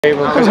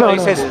Because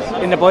it says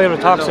in the Bible, it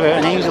talks about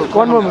an angel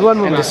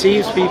and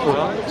deceives people.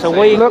 So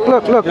why? Look.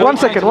 One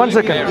second.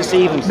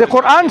 Deceive them. The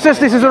Quran says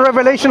this is a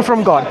revelation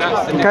from God.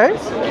 Okay,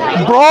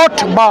 brought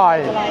by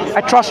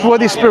a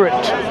trustworthy spirit,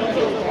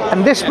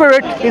 and this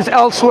spirit is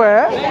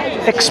elsewhere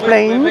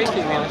explained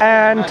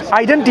and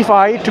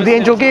identified to the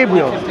angel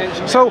Gabriel.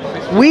 So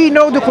we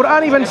know the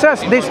Quran even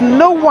says there's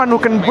no one who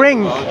can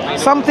bring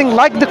something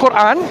like the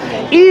Quran,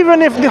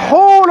 even if the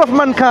whole of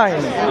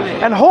mankind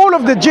and whole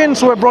of the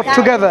jinns were brought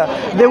together,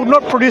 they would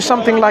not produce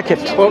something like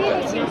it.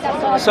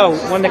 So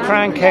when the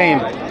Quran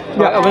came,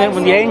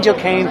 when the angel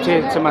came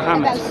to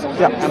Muhammad,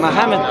 and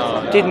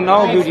Muhammad didn't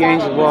know who the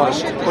angel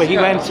was, but he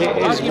went to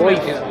his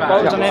wife,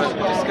 what was her name?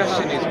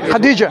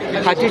 Khadija.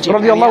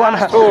 Radiallahu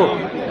anha.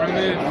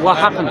 What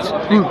happened?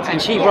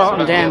 And she brought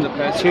him down to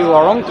her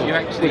uncle,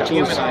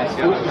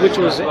 which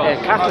was a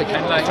Catholic,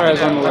 as far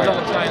as I'm aware.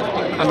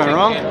 Am I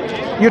wrong?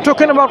 You're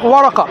talking about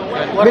Waraqa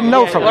bin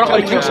Nawfal.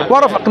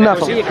 Waraqa bin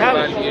Nawfal.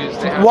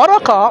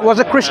 Waraqa was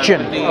a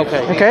Christian.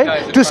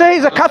 Okay. To say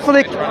he's a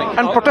Catholic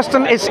and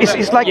Protestant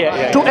is like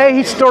too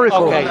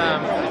ahistorical.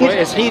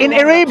 In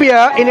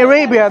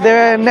Arabia,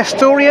 there are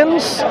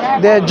Nestorians,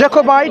 there are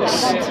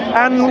Jacobites,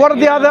 and what are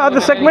the other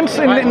segments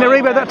in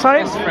Arabia at that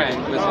time?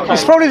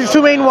 It's probably the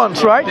two main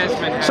ones, right?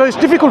 So it's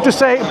difficult to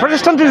say.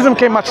 Protestantism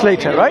came much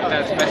later,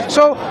 right?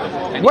 So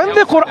when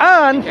the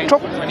Quran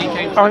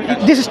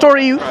this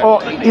story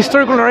or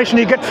historical narration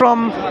you get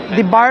from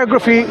the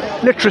biography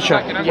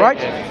literature, right?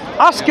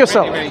 Ask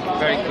yourself,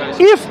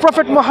 if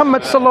Prophet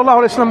Muhammad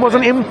sallallahu alaihi wasallam was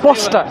an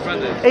imposter,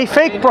 a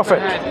fake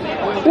prophet,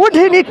 would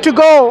he need to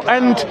go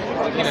and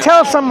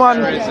tell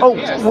someone, oh,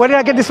 where did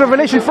I get this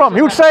revelation from?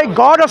 He would say,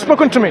 God has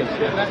spoken to me,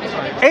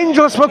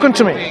 angel has spoken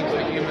to me.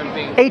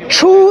 A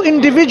true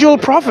individual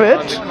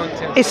prophet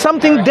is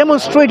something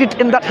demonstrated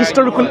in that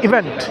historical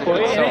event.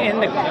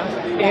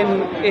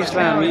 In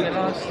Islam,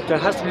 there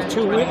has to be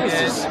two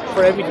witnesses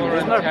for everything,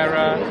 isn't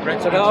there?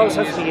 So there always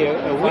has to be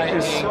a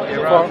witness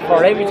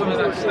for everything.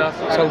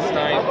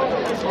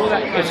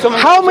 So,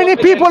 how many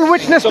people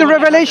witnessed the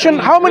revelation?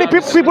 How many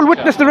people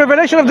witnessed the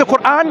revelation of the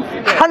Quran?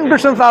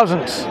 Hundreds and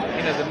thousands.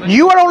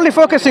 You are only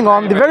focusing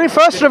on the very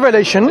first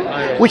revelation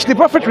which the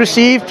Prophet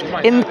received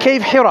in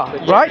Cave Hira,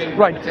 right?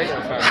 Right.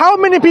 How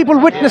many people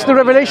witnessed the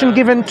revelation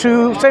given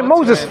to, say,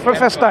 Moses for the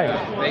first time?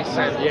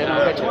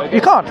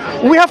 You can't.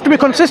 We have to be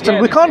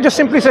consistent. We can't just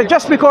simply say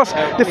just because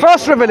the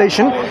first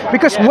revelation,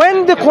 because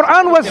when the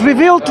Quran was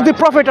revealed to the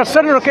Prophet at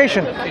certain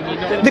occasion,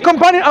 the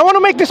companion, I want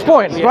to make this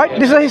point, right?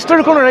 This is a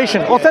historical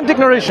narration, authentic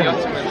narration.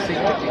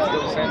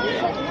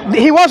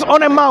 He was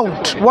on a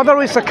mount,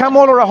 whether it's a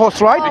camel or a horse,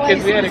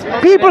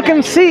 right? People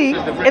can see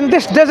in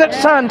this desert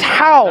sand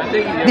how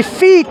the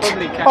feet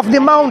of the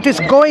mount is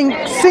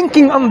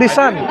sinking on the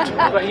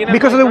sand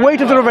because of the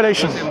weight of the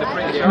revelation.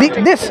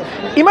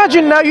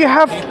 Imagine now you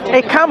have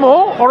a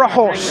camel or a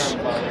horse,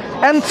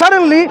 and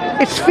suddenly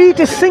its feet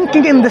is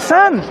sinking in the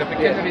sand.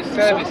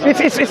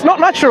 It's not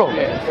natural.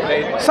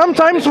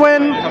 Sometimes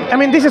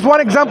this is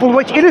one example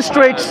which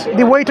illustrates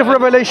the weight of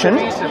revelation.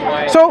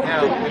 So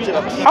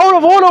out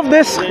of all of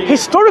this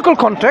historical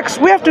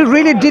context, we have to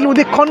really deal with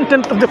the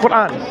content of the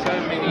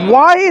Quran.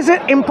 Why is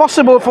it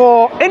impossible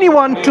for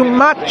anyone to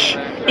match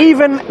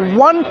even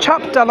one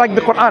chapter like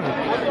the Quran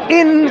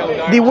in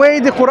the way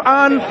the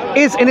Quran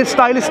is in its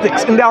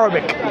stylistics in the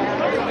Arabic?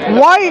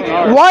 Why?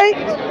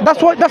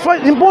 That's why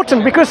it's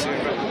important, because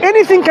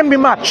anything can be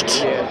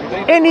matched.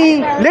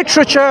 Any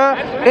literature,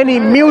 any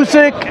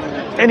music,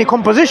 any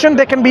composition,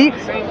 they can be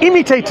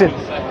imitated.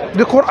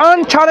 The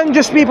Quran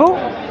challenges people.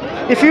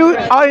 If you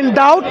are in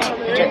doubt,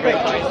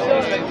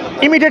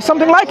 imitate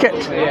something like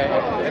it.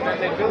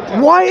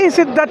 Why is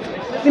it that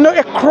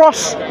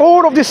across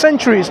all of the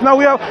centuries, now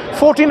we are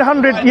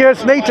 1400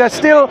 years later,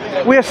 still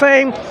we are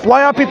saying,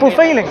 why are people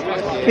failing?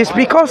 It's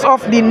because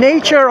of the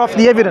nature of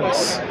the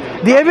evidence.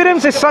 The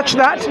evidence is such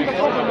that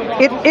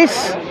it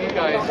is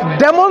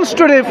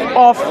demonstrative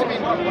of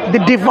the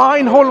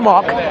divine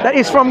hallmark that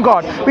is from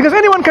God. Because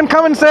anyone can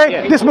come and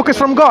say, this book is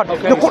from God.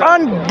 The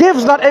Quran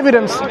gives that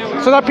evidence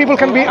so that people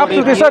can be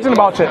absolutely certain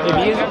about it. If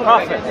he is a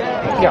prophet,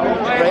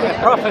 a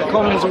prophet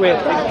comes with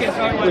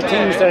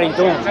things that he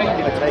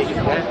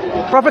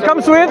don't. Prophet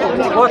comes with?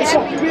 What's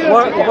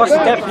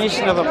the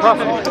definition of a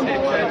prophet?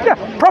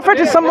 Prophet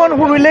is someone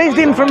who relays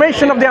the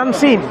information of the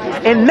unseen.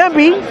 A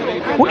Nabi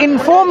who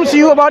informs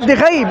you about the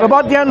ghaib,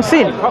 about the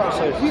unseen.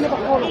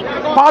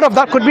 Part of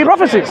that could be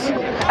prophecies.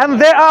 And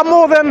there are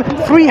more than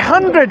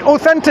 300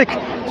 authentic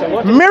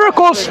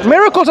miracles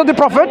of the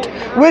Prophet,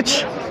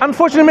 which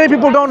unfortunately many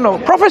people don't know.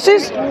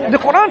 Prophecies, the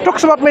Quran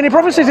talks about many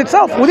prophecies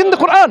itself within the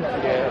Quran.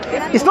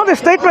 It's not a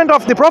statement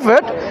of the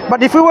Prophet,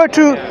 but if we were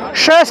to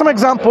share some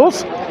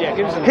examples,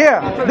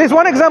 here, there's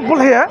one example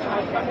here.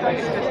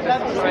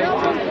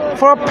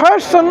 For a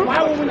person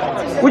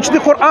which the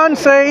Quran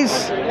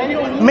says,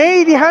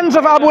 may the hands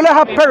of Abu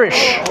Lahab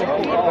perish.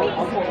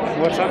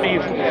 What's that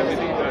mean?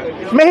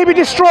 May he be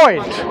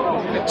destroyed.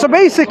 So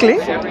basically,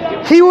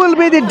 he will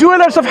be the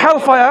dwellers of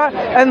hellfire,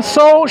 and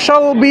so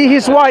shall be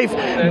his wife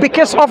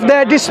because of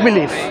their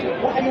disbelief.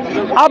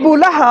 Abu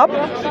Lahab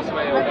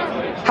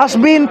has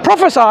been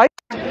prophesied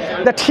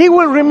that he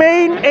will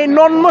remain a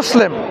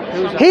non-Muslim.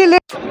 He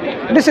lived,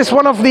 this is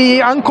one of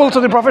the uncles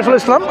of the Prophet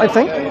ﷺ, I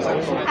think.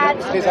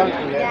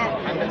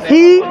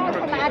 He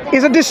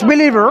is a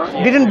disbeliever,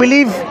 didn't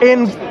believe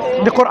in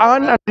the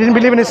Quran and didn't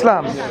believe in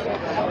Islam.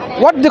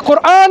 What the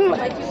Quran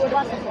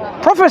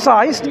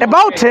prophesied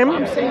about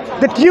him,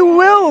 that you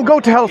will go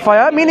to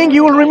hellfire, meaning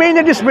you will remain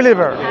a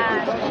disbeliever.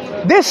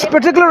 This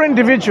particular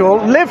individual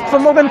lived for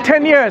more than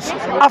 10 years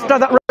after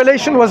that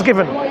revelation was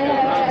given.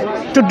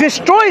 To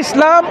destroy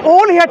Islam,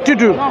 all he had to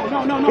do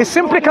is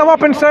simply come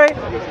up and say,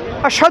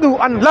 Ashhadu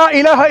an la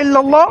ilaha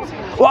illallah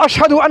wa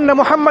ashhadu anna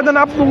Muhammadan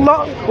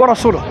abdullah wa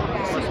rasuluh.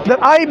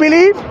 That I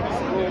believe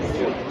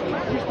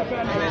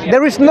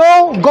there is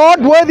no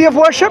God worthy of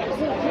worship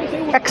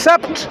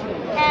except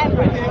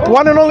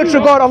one and only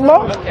true God,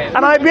 Allah,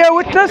 and I bear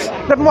witness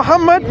that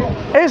Muhammad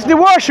is the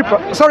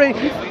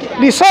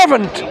the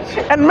servant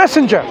and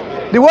messenger,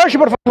 the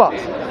worshipper of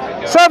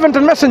Allah, servant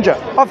and messenger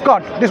of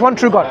God, this one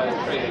true God.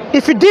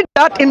 If he did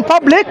that in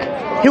public,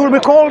 he will be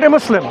called a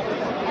Muslim,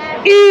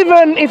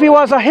 even if he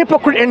was a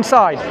hypocrite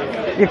inside.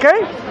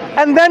 Okay?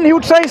 And then he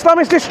would say Islam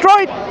is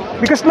destroyed,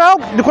 because now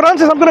the Quran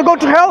says I'm going to go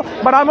to hell,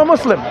 but I'm a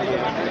Muslim.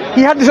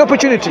 He had this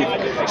opportunity.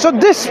 So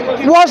this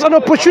was an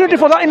opportunity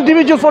for that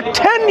individual for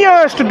 10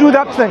 years to do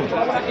that thing.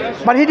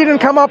 But he didn't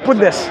come up with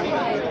this.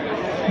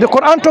 The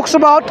Quran talks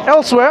about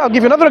elsewhere, I'll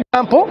give you another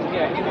example.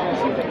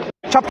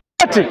 Chapter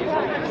 30.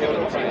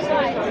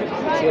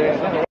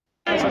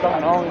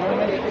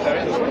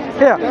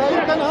 Here.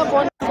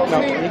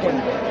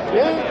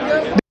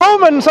 The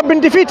Romans have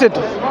been defeated.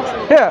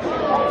 Here.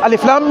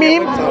 Alif Lam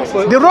Mim.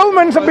 The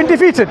Romans have been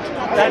defeated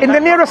in the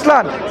nearest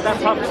land.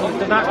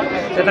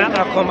 Did that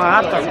not come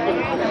after?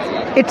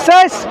 It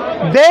says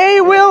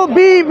they will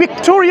be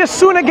victorious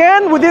soon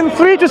again within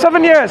 3 to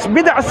 7 years.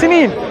 Bid'a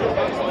Sinin.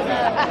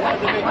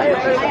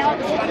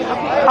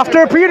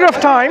 After a period of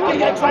time,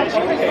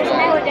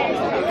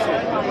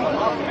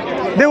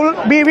 they will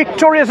be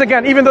victorious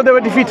again, even though they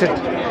were defeated.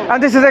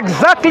 And this is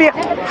exactly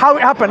how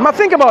it happened. Now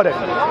think about it.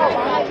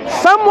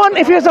 Someone,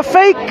 if he is a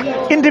fake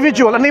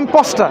individual, an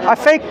imposter, a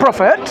fake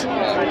prophet,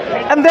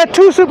 and there are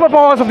two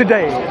superpowers of the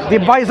day, the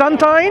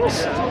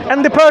Byzantines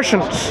and the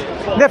Persians.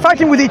 They're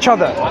fighting with each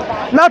other.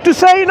 Now to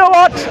say, you know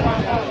what,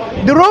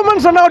 the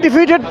Romans are now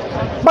defeated,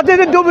 but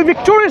they'll be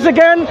victorious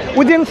again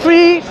within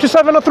 3 to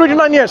 7 or 3 to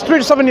 9 years, 3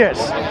 to 7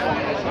 years.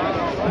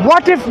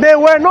 What if they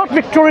were not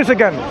victorious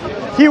again?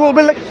 He will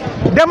be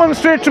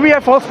demonstrated to be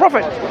a false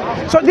prophet.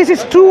 So this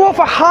is too of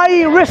a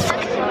high risk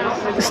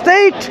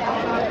state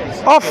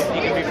of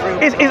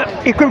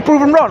it can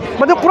prove him wrong.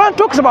 But the Quran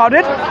talks about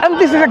it, and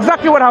this is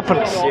exactly what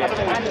happens.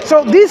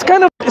 So these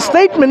kind of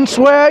statements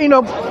where, you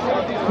know,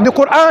 the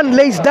Quran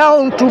lays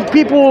down to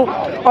people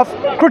of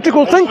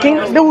critical thinking,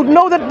 they would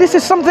know that this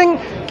is something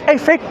a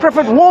fake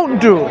prophet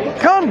won't do,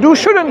 can't do,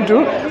 shouldn't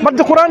do, but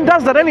the Quran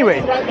does that anyway.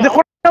 The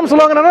Quran comes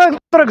along, and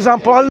another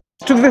example, I'll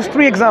to these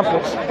 3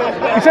 examples.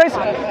 It says,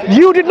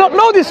 you did not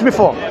know this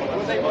before.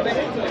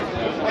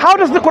 How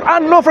does the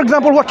Quran know, for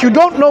example, what you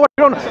don't know, what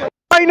you don't know?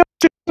 I know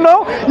what you don't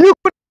know. You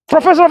could be a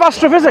professor of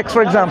astrophysics,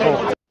 for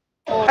example.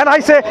 And I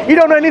say, you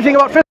don't know anything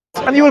about physics.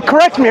 And you will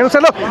correct me and say,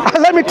 look,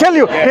 let me tell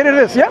you, here it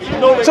is, yeah?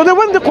 So then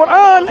when the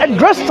Quran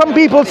addressed some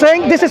people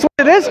saying, this is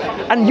what it is,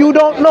 and you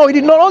don't know, you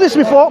did not know this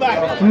before,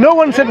 no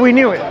one said we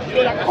knew it.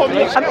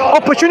 An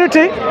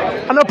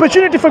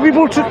opportunity for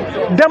people to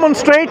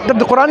demonstrate that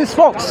the Quran is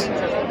false.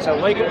 So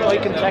why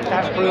can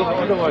that prove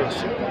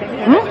otherwise?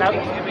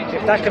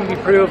 If that can be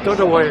proved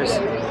otherwise.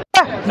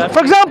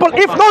 For example,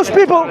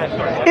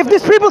 if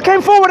these people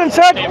came forward and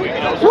said,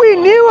 we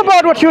knew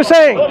about what you're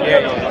saying,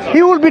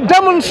 he will be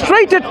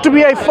demonstrated to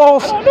be a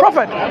false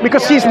prophet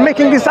because he's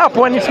making this up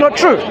when it's not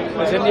true.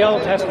 Because in the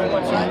Old Testament,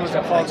 when someone was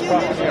a false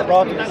prophet, they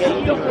brought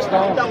them to the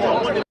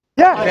stone.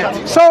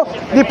 Yeah, so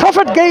the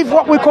prophet gave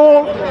what we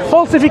call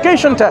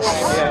falsification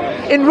tests,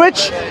 in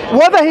which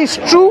whether he's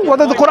true,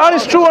 whether the Quran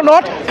is true or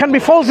not, can be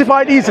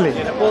falsified easily.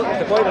 The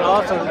Bible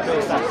also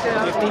does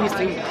that. If these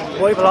things, the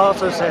Bible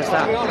also says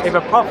that if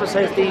a prophet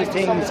says these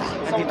things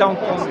and they don't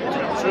come to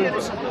the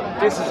truth,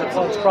 this is a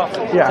false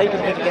prophet. Yeah.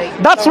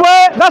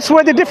 That's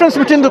where the difference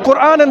between the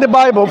Quran and the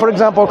Bible, for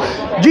example,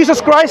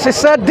 Jesus Christ has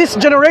said, this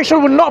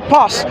generation will not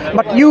pass,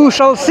 but you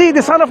shall see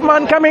the Son of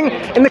Man coming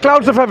in the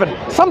clouds of heaven.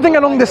 Something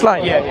along this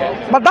line.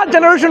 But that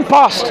generation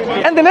passed,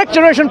 and the next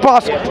generation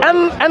passed,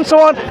 and so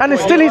on, and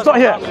still he's not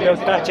here.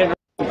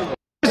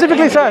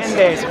 Specifically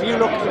says, if you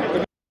look at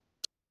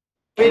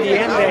the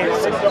end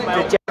days,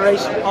 the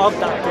generation of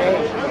that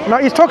day. Now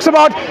he talks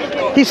about,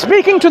 he's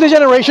speaking to the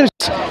generations.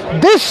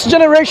 This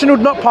generation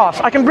would not pass.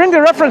 I can bring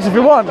the reference if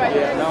you want.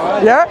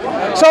 Yeah.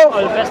 So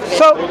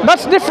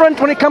that's different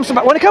when it comes to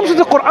the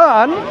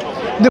Quran.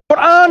 The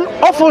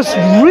Quran offers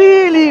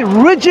really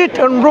rigid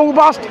and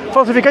robust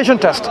falsification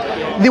test.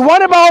 The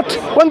one about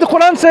when the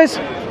Quran says,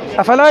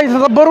 أَفَلَا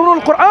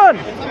يَتَدَبَّرُونَ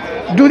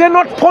الْقُرْآنَ, do they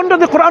not ponder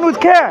the Quran with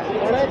care?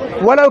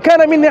 وَلَوْ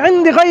كَانَ مِنْ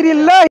عِنْدِ غَيْرِ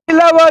اللَّهِ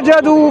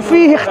لَوَجَدُوا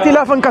فِيهِ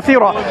اخْتِلَافًا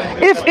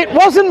كَثِيرًا. If it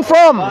wasn't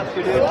from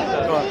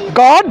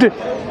God,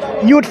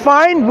 you'd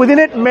find within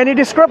it many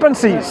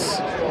discrepancies.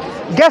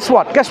 Guess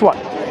what? Guess what?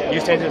 You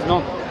say there's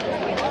none.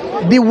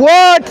 The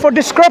word for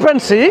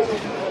discrepancy,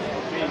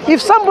 if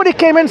somebody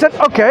came and said,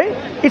 okay,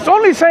 it's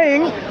only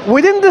saying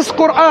within this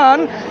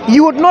Quran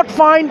you would not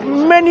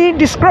find many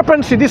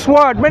discrepancies, this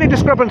word, many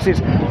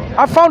discrepancies.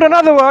 I found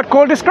another word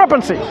called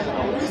discrepancy.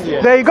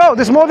 Yeah. There you go,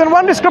 there's more than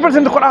one discrepancy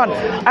in the Quran,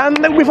 and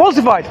then we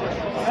falsified.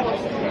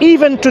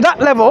 Even to that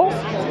level,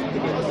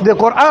 the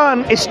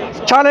Quran is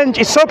challenge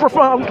is so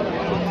profound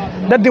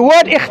that the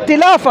word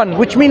ikhtilafan,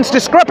 which means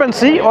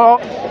discrepancy or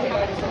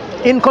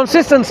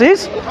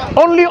inconsistencies,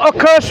 only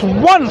occurs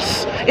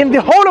once in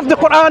the whole of the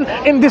Quran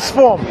in this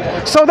form,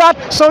 so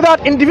that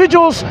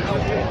individuals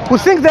who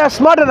think they are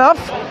smart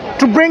enough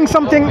to bring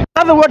something,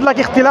 another word like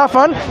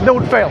ikhtilafan, they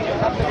would fail.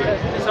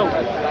 So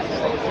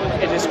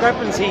a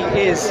discrepancy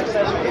is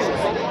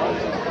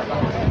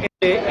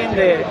in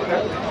the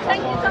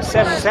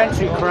 7th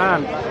century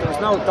Quran. There was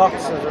no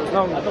dots, there was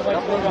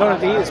none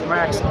of these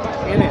marks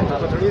in it,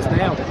 but there is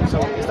now. So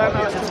is that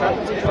not a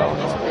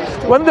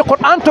discrepancy? When the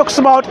Quran talks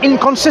about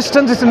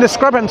inconsistencies and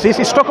discrepancies,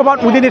 it's talking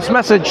about within its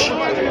message.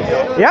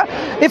 Yeah?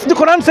 If the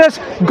Quran says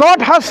God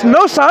has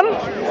no son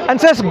and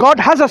says God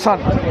has a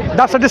son,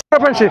 that's a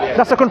discrepancy,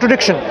 that's a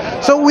contradiction.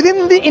 So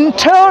within the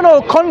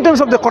internal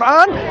contents of the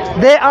Quran,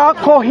 they are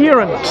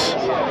coherent.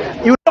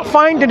 You will not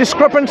find a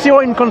discrepancy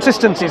or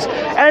inconsistencies.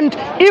 And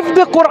if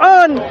the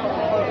Quran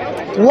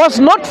was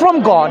not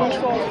from God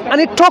and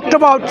it talked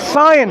about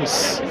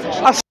science,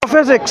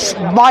 astrophysics,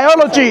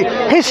 biology,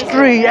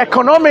 history,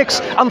 economics,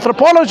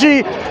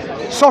 anthropology,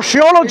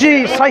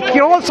 sociology,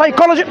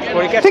 psychology,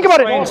 think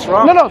about it.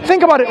 No,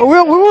 think about it.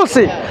 We will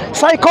see.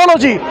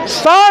 Psychology,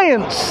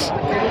 science.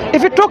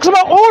 If it talks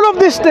about all of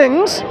these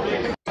things,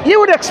 you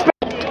would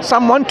expect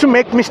someone to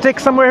make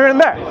mistakes somewhere here and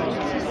there.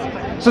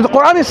 So the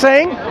Quran is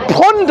saying,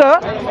 ponder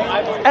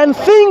and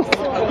think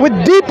with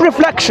deep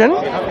reflection.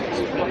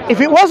 If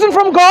it wasn't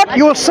from God,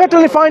 you will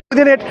certainly find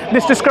within it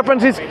these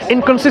discrepancies,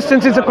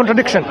 inconsistencies, and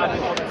contradiction.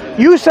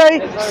 You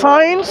say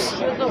science.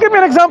 Give me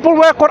an example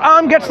where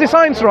Quran gets the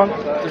science wrong.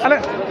 Does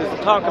it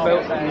talk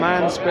about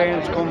man's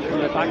sperm come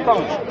from the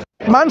backbone?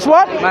 Man's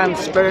what? Man's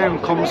sperm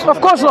comes from Of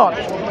course not.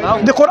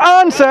 No? The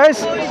Quran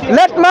says,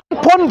 let man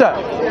ponder.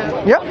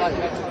 Yeah.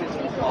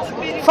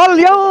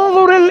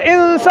 فَلْيَنْظُرِ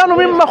الْإِنسَانُ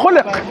مِمَّا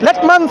خُلِقَ.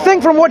 Let man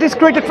think from what he's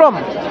created from.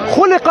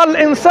 خُلِقَ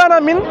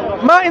الْإِنسَانَ مِنْ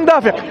مَاءٍ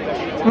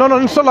دَافِقٍ. No,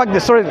 it's not like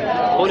this, sorry.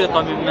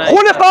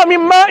 خُلِقَ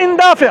مِنْ مَاءٍ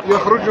دَافِقٍ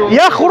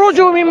يَخْرُجُ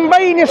مِنْ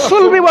بَيْنِ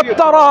الصُّلْبِ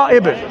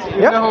وَالتَّرَائِبِ.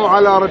 إِنَّهُ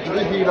عَلَى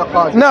رَجْعِهِ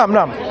لَقَادِرٌ.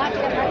 نعم.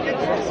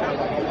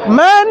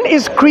 Man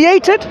is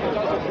created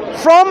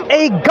from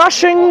a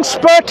gushing,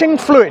 spurting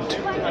fluid.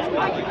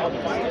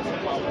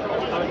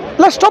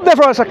 Let's stop there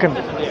for a second.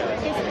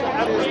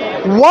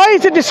 Why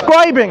is it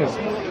describing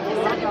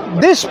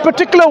this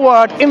particular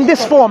word in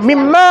this form,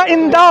 mimma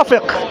in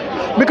dafiq?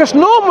 Because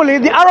normally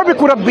the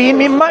Arabic would have been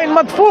mimma in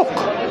madfuq,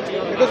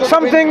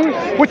 something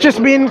which has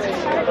been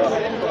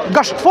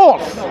gushed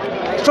forth.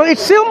 So it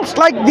seems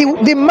like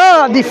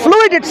the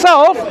fluid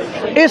itself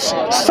is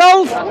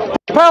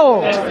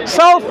self-propelled,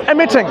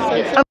 self-emitting.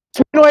 And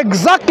we know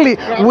exactly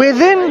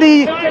within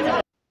the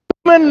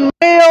human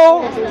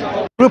male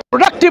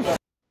reproductive,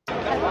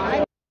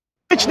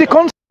 which the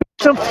concept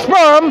of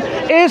sperm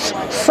is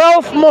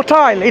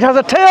self-motile. It has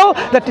a tail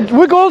that it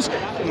wiggles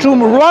to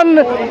run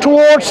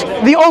towards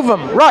the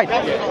ovum. Right.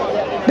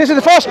 This is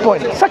the first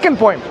point. Second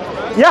point.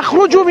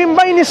 يَخْرُجُ مِنْ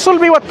بَيْنِ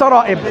الصُّلْبِ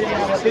وَالتَّرَائِبِ.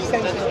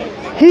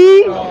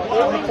 He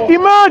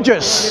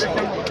emerges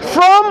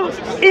from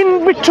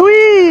in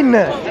between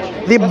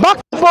the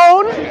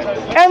backbone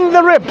and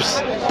the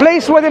ribs,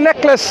 place where the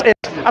necklace is.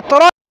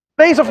 At-tara'ib,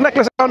 place of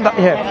necklace around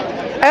here.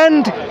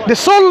 And the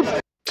sulb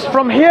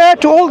from here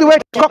to all the way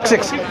to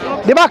coccyx,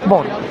 the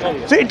backbone.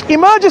 So it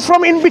emerges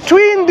from in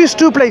between these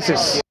two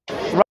places.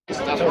 Right.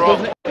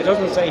 It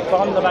doesn't say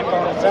from the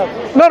backbone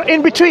itself. Not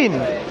in between.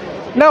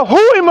 Now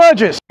who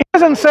emerges? It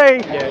doesn't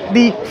say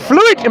the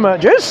fluid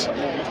emerges.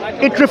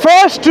 It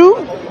refers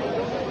to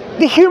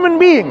the human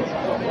being.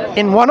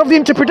 In one of the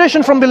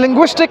interpretations from the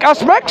linguistic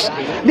aspects,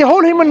 the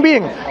whole human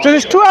being. So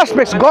there's two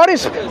aspects. God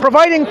is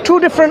providing two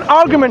different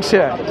arguments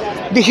here.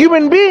 The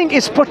human being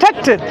is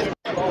protected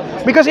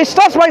because it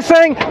starts by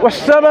saying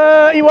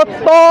وَالسَّمَاءِ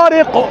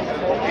وَالطَّارِقُ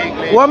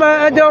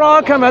وَمَا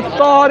أَدْرَاكَ مَا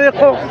الطَّارِقُ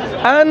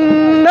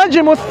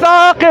النَّجْمُ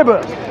الثَّاقِبُ.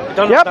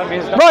 Yep,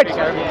 right.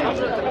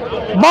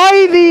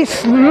 By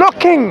this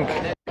knocking,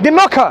 the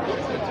knocker.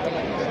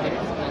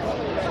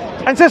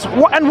 And says,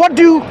 and what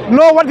do you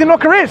know what the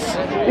knocker is?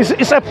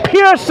 It's a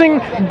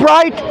piercing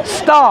bright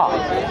star.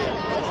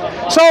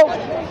 So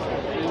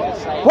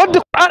what the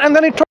Quran, and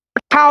then it talks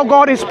about how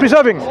God is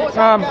preserving.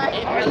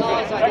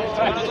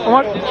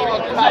 What?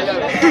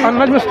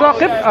 النجم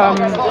الثاقب.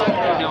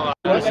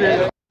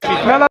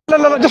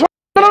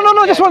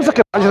 No, just one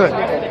second. What's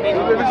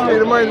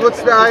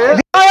the ayah?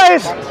 The ayah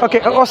is, okay,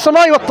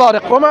 والسماء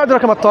والطارق وما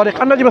أدراك ما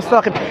الطارق النجم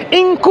الثاقب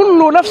إن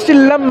كل نفس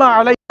لما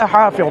عليها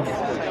حافظ.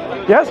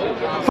 Yes?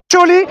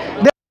 Surely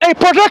there's a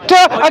protector,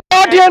 a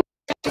guardian.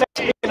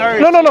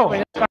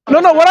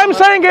 No. What I'm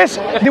saying is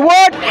the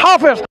word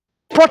hafiz.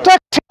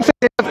 protecting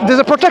thing. There's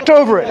a protector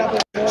over it.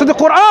 So the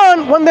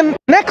Quran, when the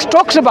next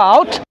talks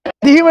about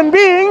the human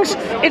beings,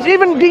 it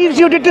even gives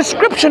you the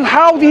description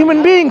how the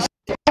human beings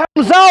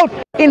comes out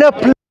in a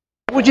place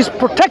which is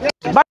protected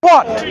by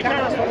what?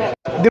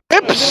 The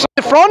ribs,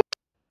 the front,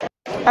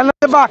 and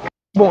the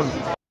backbone.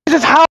 This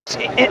is how it's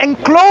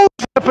enclosed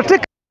a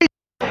particular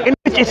region in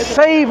which it's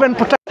safe and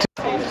protected.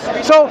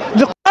 So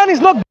the Quran is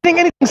not getting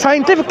anything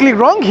scientifically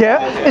wrong here.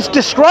 It's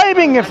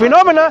describing a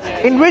phenomena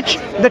in which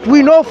that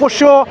we know for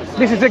sure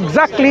this is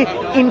exactly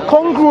in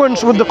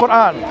congruence with the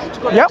Quran.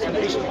 Yeah?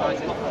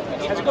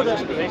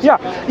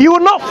 Yeah, you will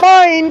not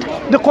find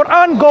the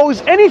Quran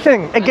goes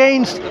anything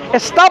against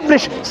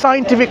established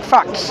scientific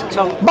facts.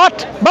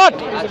 But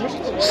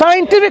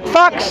scientific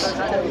facts,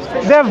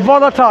 they're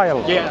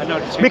volatile.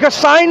 Because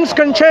science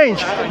can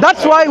change.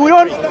 That's why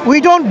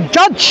we don't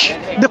judge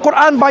the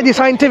Quran by the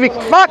scientific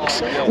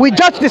facts. We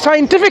judge the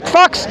scientific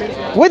facts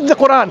with the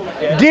Quran.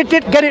 Did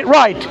it get it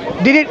right?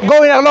 Did it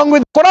go along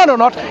with the Quran or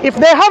not? If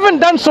they haven't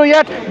done so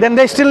yet, then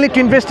they still need to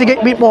investigate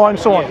a bit more and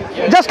so on.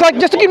 Just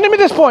to give me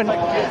this point.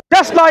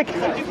 Just like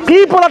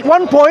people at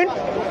one point,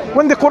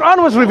 when the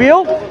Quran was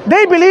revealed,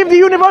 they believed the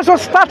universe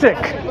was static.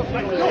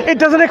 It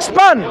doesn't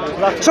expand.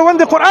 So when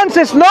the Quran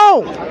says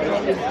no,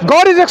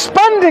 God is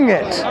expanding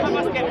it.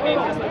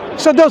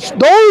 So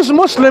those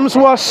Muslims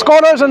who are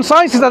scholars and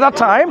scientists at that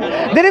time,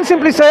 they didn't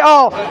simply say,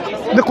 oh,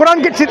 the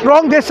Quran gets it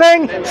wrong. They're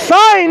saying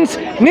science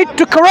needs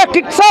to correct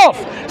itself.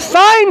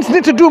 Science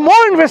needs to do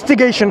more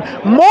investigation,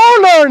 more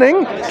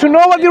learning to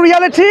know what the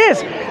reality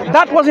is.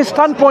 That was the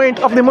standpoint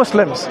of the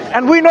Muslims.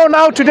 And we know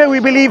now today we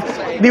believe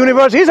the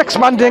universe is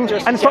expanding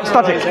and it's not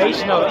static. The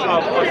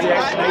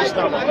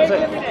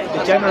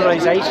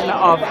generalization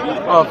of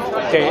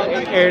the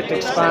earth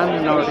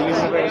expanding or the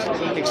universe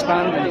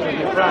expanding,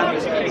 the Quran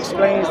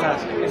explains that.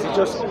 Is it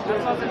just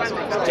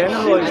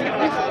generalized?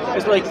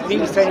 It's like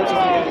being saying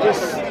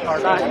this or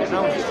that, you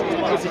know?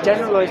 Is it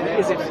generalized?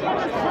 Is it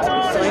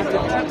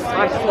scientific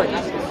fact like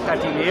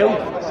that you knew?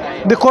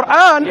 The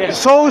Quran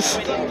shows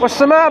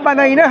وَالسَّمَاءَ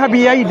بَنَيْنَاهَا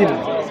بِأَيْدٍ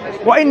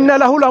وَإِنَّا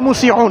لَهُ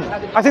لَمُوسِعُونَ.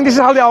 I think this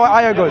is how the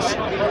ayah goes.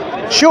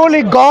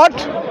 Surely God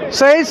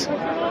says,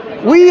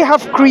 we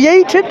have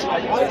created,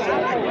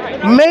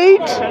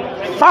 made,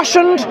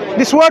 fashioned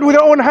this world with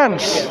our own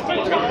hands.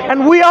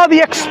 And we are the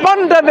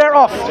expander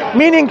thereof.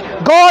 Meaning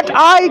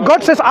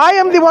God says, I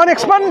am the one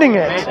expanding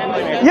it.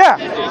 Yeah,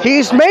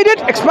 He's made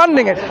it,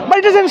 expanding it. But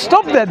it doesn't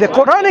stop there. The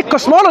Quranic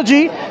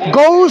cosmology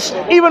goes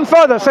even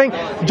further, saying,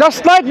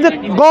 just like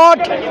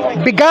God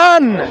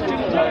began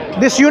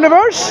this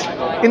universe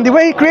in the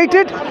way He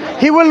created,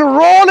 He will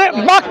roll it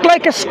back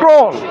like a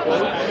scroll.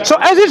 So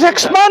as it's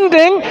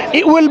expanding,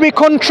 it will be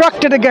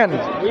contracted again.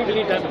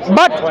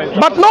 But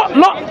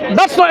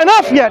that's not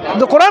enough yet.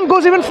 The Quran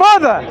goes even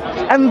further.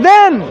 And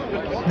then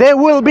there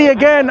will be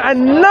again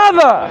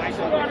another.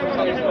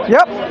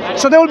 Yep.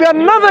 So there will be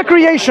another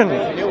creation.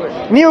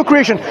 New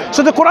creation.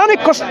 So the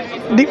Quranic,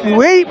 the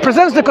way it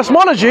presents the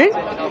cosmology,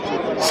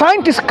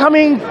 scientists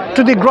coming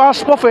to the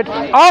grasp of it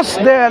as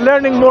they're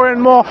learning more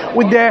and more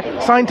with their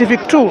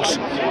scientific tools.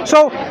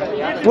 So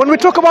when we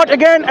talk about,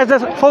 again, as a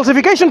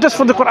falsification test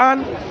for the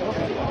Quran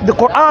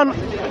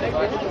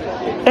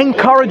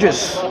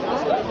encourages,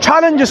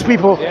 challenges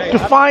people to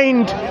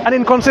find an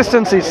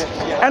inconsistencies.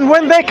 And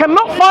when they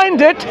cannot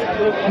find it,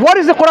 what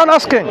is the Quran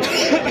asking?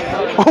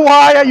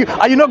 Why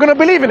are you not going to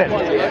believe in it?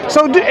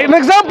 So an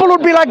example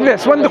would be like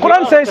this. When the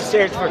Quran says,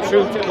 search for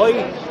truth.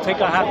 I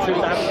think I have truth,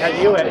 I have to tell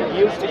you it.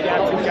 You think you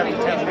have truth, you have to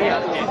tell me.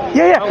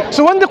 Yeah.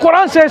 So when the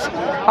Quran says,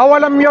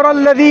 أَوَلَمْ يَرَ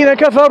الَّذِينَ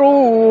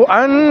كَفَرُوا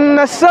أَنَّ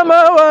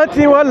السَّمَاوَاتِ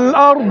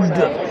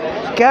وَالْأَرْضِ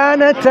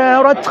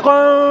كانتا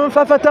رتقا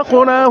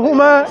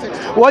ففتقناهما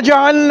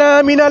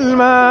وجعلنا من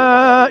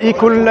الماء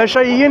كل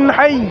شيء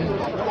حي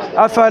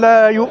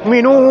أفلا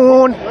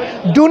يؤمنون.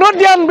 Do not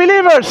the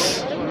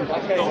unbelievers,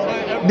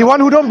 the one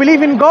who don't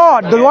believe in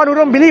God, the one who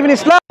don't believe in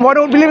Islam, who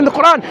don't believe in the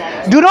Quran,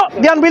 do not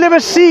the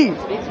unbelievers see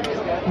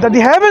that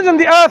the heavens and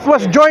the earth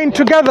was joined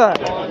together,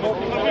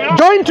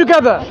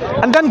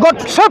 and then God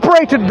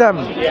separated them.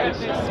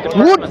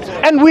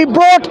 And we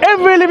brought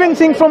every living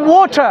thing from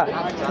water.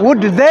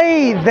 Would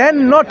they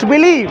then not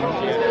believe?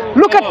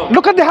 Look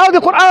at how the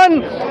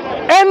Quran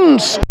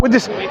ends with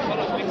this.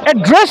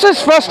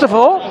 Addresses first of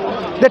all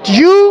that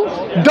you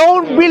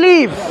don't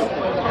believe,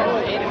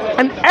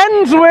 and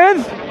ends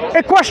with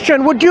a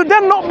question. Would you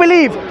then not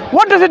believe?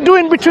 What does it do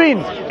in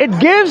between? It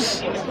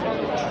gives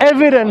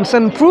evidence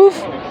and proof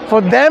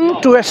for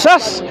them to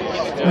assess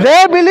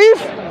their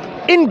belief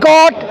in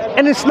God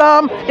and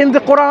Islam, in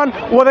the Quran,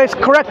 whether it's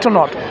correct or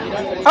not.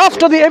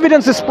 After the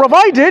evidence is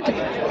provided,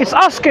 it's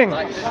asking,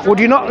 would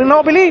you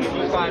not believe?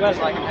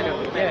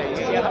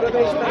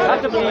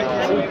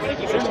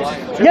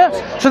 Yeah,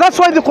 so that's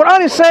why the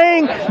Quran is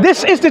saying,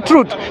 this is the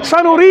truth.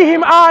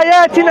 سَنُرِيهِمْ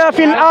آيَاتِنَا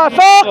فِي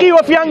الْآفَاقِ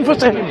وَفِي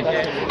أَنفُسِهِمْ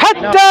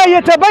حتى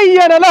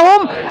يتبين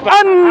لهم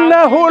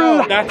أنه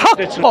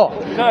الحق.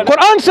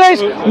 Quran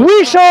says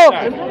we shall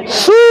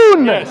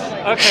soon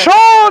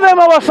show them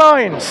our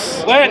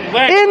signs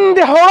in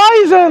the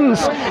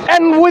horizons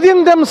and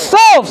within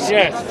themselves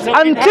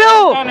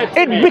until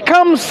it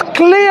becomes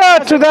clear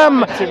to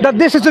them that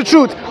this is the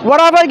truth. What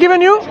have I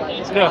given you?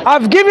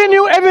 I've given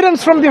you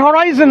evidence from the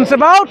horizons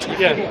about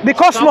the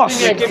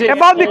cosmos,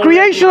 about the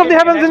creation of the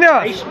heavens and the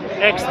earth.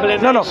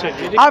 No.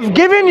 I've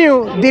given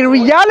you the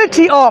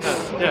reality of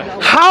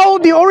how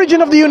the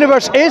origin of the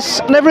universe is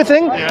and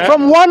everything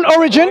from one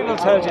origin.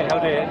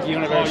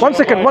 One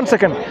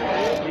second.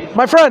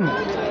 My friend,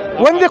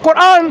 when the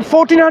Quran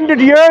 1400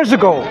 years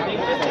ago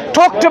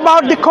talked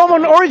about the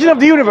common origin of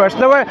the universe,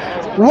 there were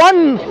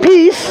one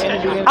piece.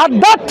 At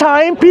that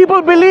time,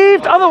 people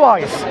believed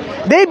otherwise.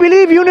 They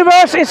believe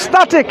universe is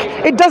static,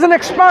 it doesn't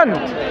expand.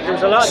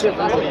 There's a lot of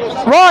different beliefs.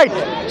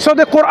 Right. So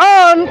the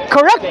Quran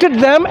corrected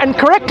them and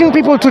correcting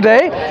people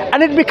today,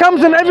 and it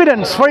becomes an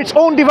evidence for its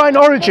own divine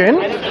origin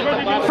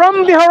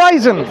from the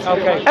horizon.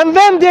 Okay. And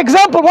then the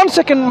example, one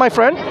second, my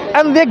friend,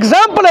 and the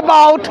example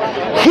about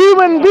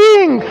human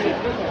being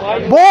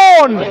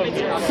born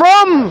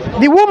from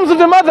the wombs of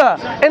the mother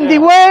and the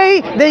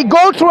way they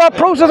go through a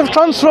process of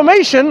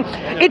transformation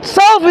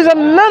itself is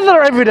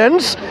another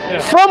evidence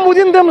from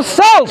within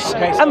themselves,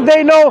 and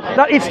they know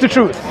that it's the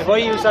truth. If I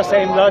use that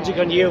same logic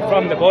on you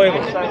from the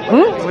Bible,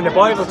 when the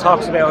Bible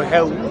talks about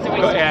how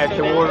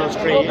the world was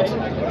created,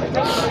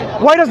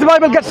 Why does the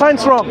Bible get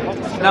science wrong?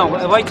 no,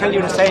 if I tell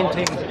you the same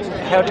thing,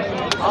 how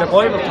the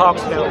Bible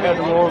talks about how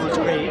the world was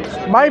created.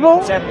 Bible?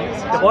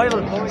 The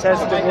Bible says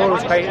that the world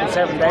was created in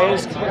 7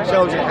 days,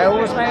 shows you how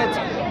it was made,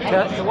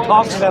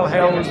 talks about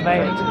how it was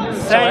made.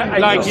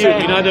 Same like you,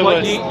 in other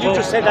words. You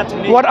just said that to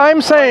me. What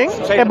I'm saying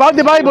about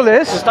the Bible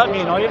is, Does that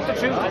mean I have the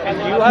truth and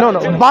you have no, the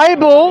truth?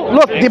 Bible,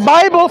 look, the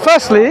Bible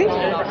firstly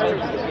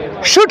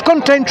should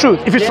contain truth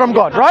if it's from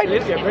God, right?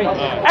 Absolutely agree.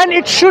 And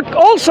it should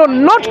also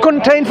not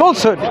contain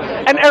falsehood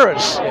and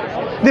errors.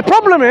 The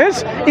problem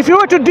is, if you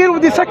were to deal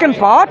with the second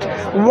part,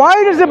 why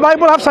does the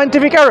Bible have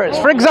scientific errors?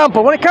 For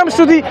example, when it comes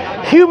to the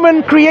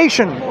human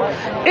creation,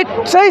 it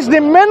says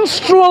the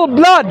menstrual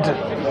blood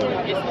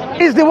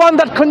is the one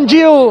that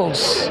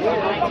congeals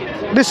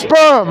the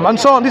sperm and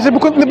so on. This is in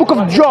the book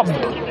of Job.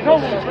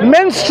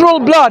 Menstrual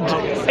blood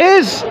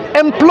is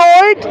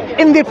employed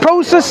in the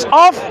process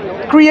of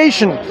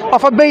creation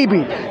of a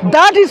baby.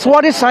 That is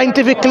what is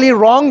scientifically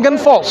wrong and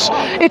false.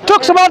 It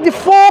talks about the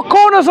four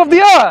corners of the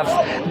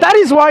earth. That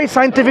is why it's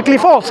scientifically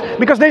false,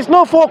 because there is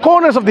no four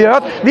corners of the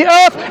earth. The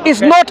earth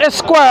is not a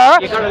square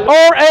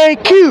or a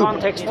cube.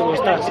 Context to us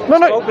that's No,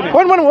 spoken in.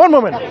 one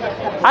moment.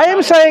 I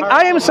am saying,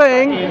 That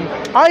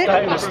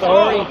in the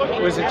story,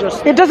 was it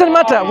just it doesn't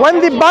matter. When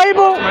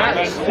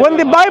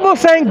the Bible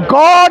saying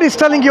God is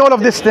telling you all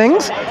of these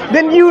things,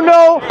 then you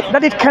know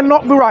that it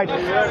cannot be right.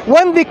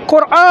 When the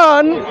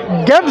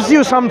Quran gives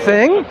you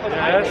something,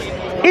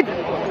 it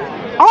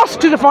asks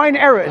to define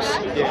errors.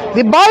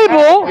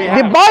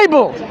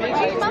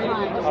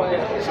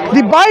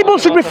 The Bible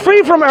should be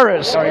free from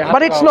errors,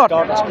 but it's not.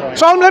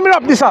 So let me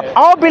wrap this up.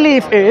 Our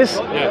belief is,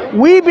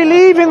 we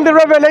believe in the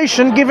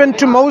revelation given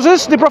to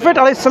Moses, the Prophet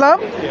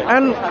ﷺ,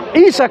 and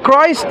Isa,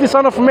 Christ, the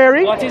son of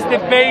Mary. What is the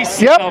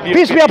basis of your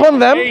Peace be upon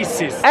them.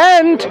 basis?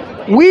 And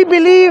we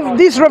believe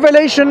this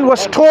revelation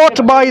was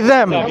taught by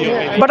them.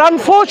 But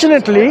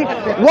unfortunately,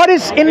 what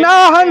is in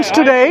our hands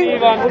today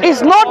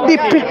is not the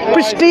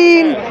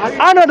pristine,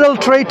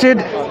 unadulterated,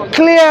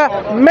 clear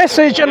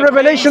message and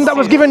revelation that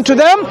was given to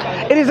them.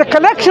 It is a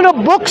collection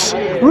of books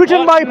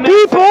written by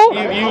people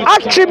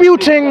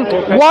attributing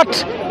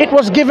what it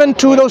was given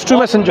to those two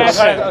messengers.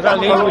 I'll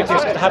leave you with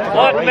this.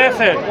 What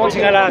method? One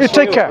thing I'll ask You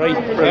take care.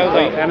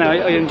 right, and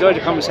I enjoyed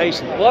the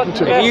conversation. What If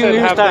you method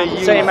use have that they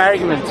used same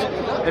argument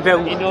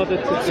about in order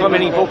to so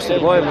many books in the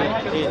Bible,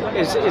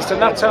 is there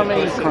not so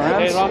many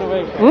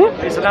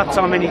Qurans? Is there not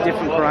so many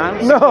different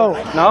Qurans? No.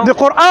 No? The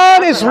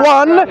Quran is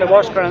one. The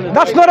worst Quran.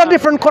 That's not a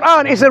different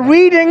Quran. It's a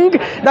reading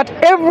that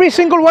every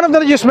single one of them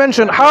that you just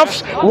mentioned,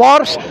 Hafs,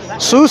 Wars,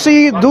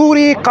 Susi,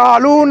 Duri,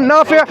 Qalun,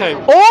 Nafi', Okay.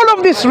 all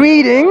of these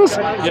readings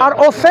are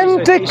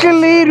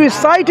authentically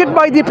recited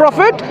by the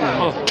Prophet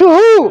to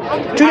who?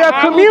 To their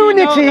How would you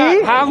know community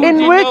that? How would in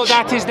you know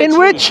that is the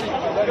which truth?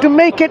 to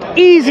make it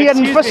easy and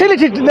Excuse me.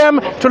 facilitate them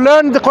to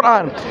learn the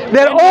Quran.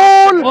 They're Book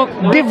all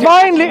written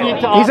divinely.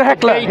 to He's a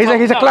heckler. update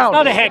He's a of- clown. No,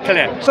 it's not a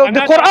heckler. So I'm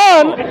the not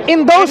Quran that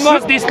in those When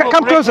was this book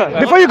come closer written?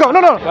 before you go.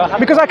 No,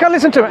 because I can't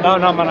listen to it. No,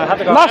 man, I had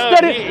to go. Last No,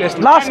 30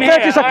 listen, last I'm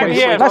 30 here, seconds. I'm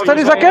here. Last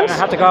 30 seconds. I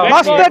had to go.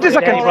 Last 30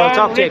 seconds. I'll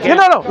talk to you again.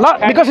 No,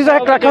 because he's a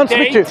heckler, I can't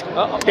speak to you.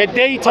 The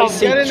date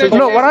of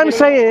No, what I'm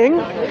saying,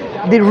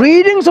 the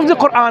readings of the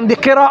Quran, the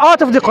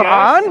qira'at of the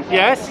Quran,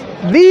 Yes.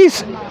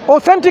 these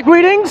authentic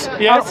readings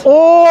Yes. are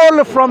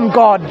all from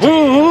God.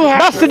 Who has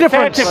That's the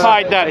difference.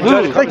 certified that?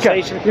 Enjoy the Who? Take care.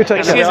 conversation. You take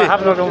And care. I'll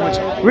have another one with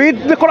you. Read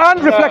the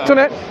Quran, reflect on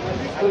it.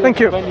 Thank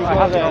you.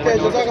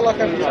 جزاك الله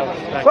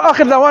خير.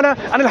 وآخر دعوانا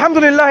أن الحمد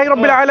لله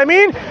رب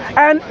العالمين,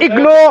 and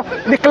ignore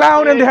the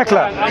clown and the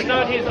heckler. I'm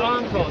not his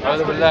uncle.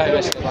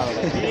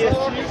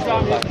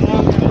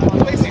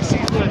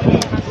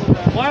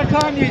 Why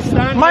can't you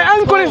stand? My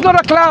uncle is not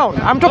a clown.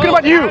 I'm talking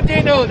about you, How do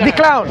you know that? the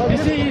clown. You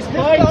see, he's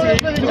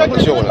fighting.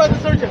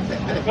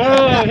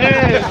 Oh,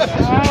 yes.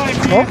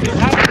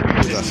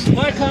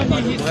 Why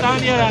can't he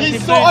stand here and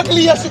He's so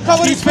ugly, he has to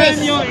cover his face.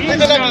 defend your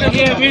Islam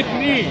here with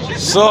me?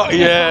 So,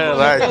 yeah,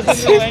 right.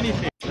 Doesn't know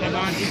anything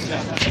about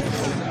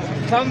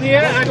Islam. Come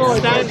here and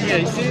stand here.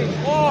 You see?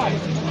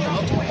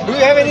 Do you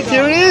have any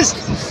theories?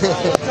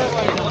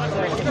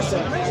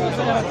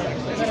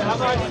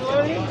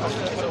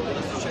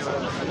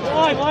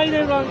 Why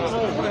they run?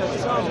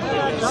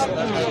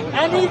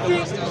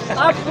 Anything,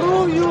 I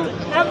prove you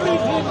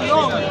everything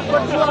wrong.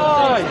 But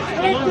why?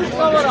 Make this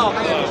cover up.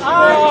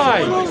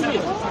 Why?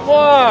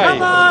 Why?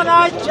 Come on,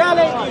 I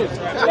challenge you.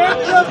 Make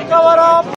this cover up.